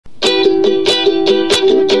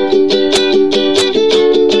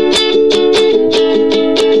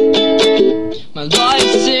My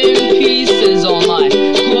life's in pieces, all my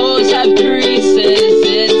clothes have creases.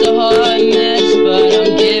 It's a hot mess, but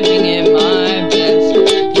I'm giving it my best.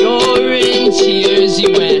 You're in tears,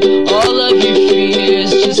 you and all of your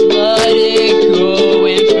fears. Just let it go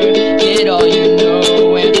and forget all you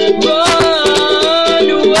know and run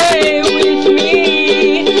away with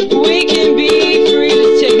me. We can be free.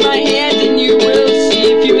 Just take my hand and you will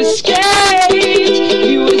see. If you escaped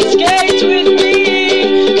with me.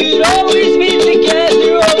 Could always be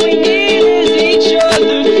together, all we need is each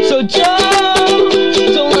other. So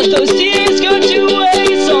don't let those tears go to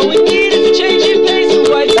waste. All we need is a change in pace, to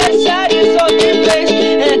wipe that sadness off your face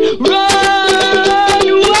and run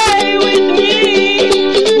away with me.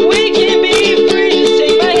 We can be free, just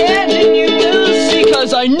take my hand and you will see.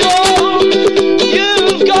 Cause I know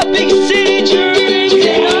you've got big city dreams,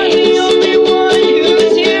 and I'm the only one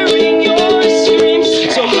who's hearing your screams.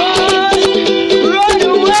 So run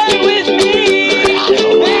away with me.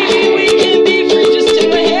 Baby, we can be free, just take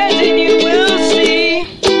my hand and you will see.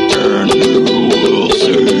 And you will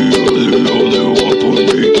see you're the only one for me.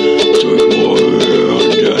 Take my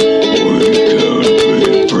hand and we can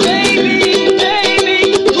be free. Baby,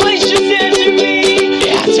 please just answer me.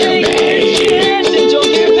 Answer Take me. your chance and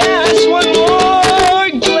don't give past one more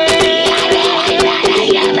glance. Don't give up and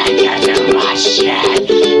never quit.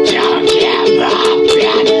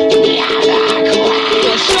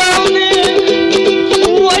 Show them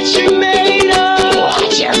what you're made of,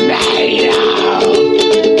 What you made of.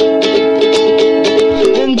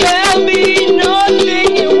 and there'll be nothing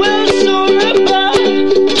that will soar above.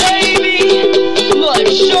 Baby,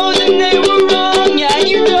 life showed them they were wrong, and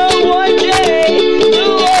you know one day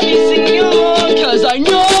they'll all be singing along. Cause I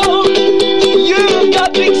know you've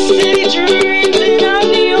got big city dreams, and I'm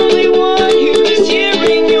the only one who's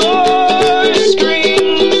hearing your screams.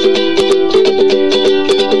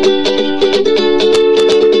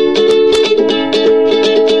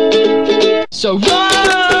 So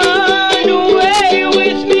run away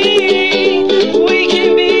with me. We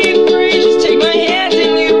can be free, just take my hand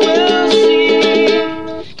and you will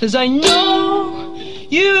see. Cause I know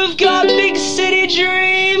you've got big city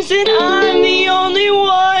dreams, and I'm the